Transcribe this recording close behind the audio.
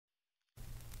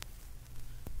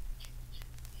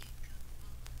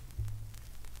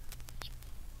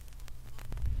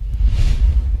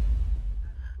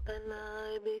and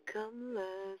I become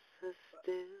lesser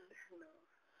still.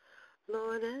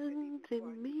 Lord, empty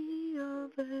me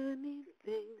of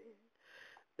anything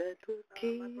that will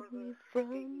keep me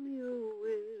from your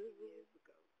will.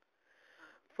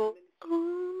 For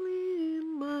only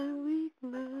in my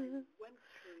weakness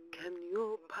can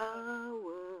your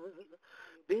power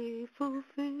be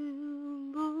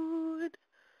fulfilled, Lord.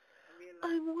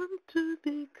 I want to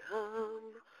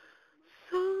become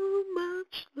so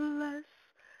much less,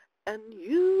 and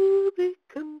you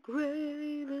become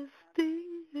greater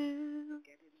still.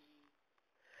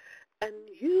 And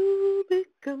you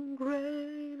become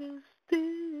greater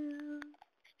still.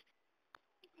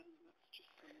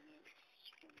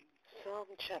 Psalm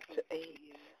chapter 8.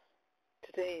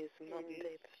 Today is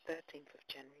Monday, the 13th of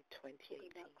January,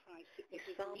 2018. A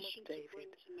Psalm of David.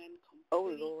 O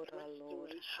Lord, our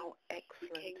Lord, how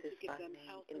excellent is thy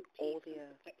name in all the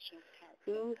earth.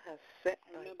 Who has set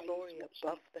thy glory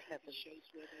above the heavens?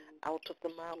 Out of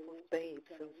the mouth of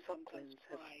babes and sucklings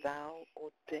hast thou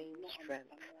ordained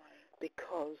strength,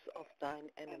 because of thine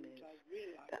enemies,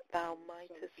 that thou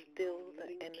mightest still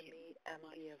the enemy and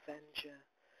the avenger.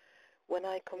 When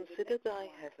I consider thy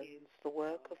heavens, the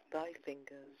work of thy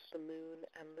fingers, the moon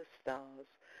and the stars,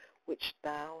 which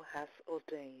thou hast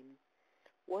ordained,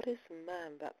 what is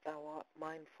man that thou art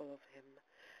mindful of him,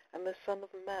 and the son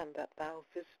of man that thou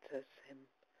visitest him?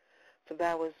 For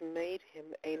thou hast made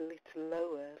him a little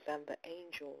lower than the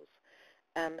angels,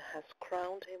 and hast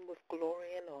crowned him with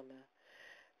glory and honor.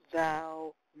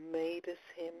 Thou madest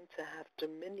him to have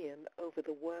dominion over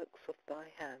the works of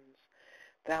thy hands.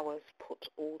 Thou hast put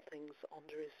all things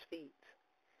under his feet,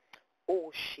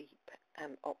 all sheep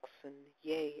and oxen,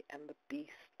 yea, and the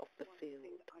beasts of the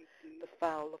field, the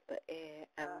fowl of the air,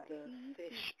 and the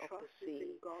fish of the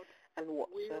sea, and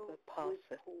whatsoever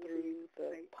passeth through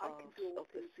the paths of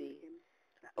the sea.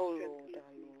 O Lord,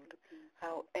 our Lord,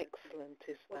 how excellent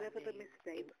is thy name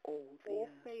in all the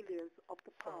earth.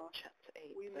 Psalm chapter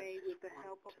 8, we may, with the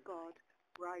help of God,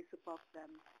 rise above them.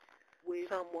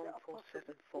 Psalm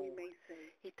 147:4.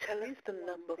 He telleth the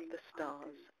number of the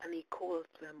stars, and he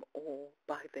calleth them all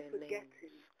by their names.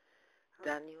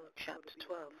 Daniel chapter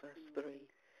 12, verse 3.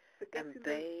 And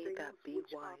they that be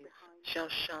wise shall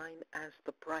shine as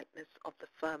the brightness of the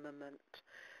firmament,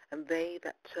 and they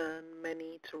that turn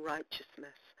many to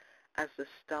righteousness as the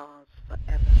stars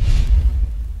forever.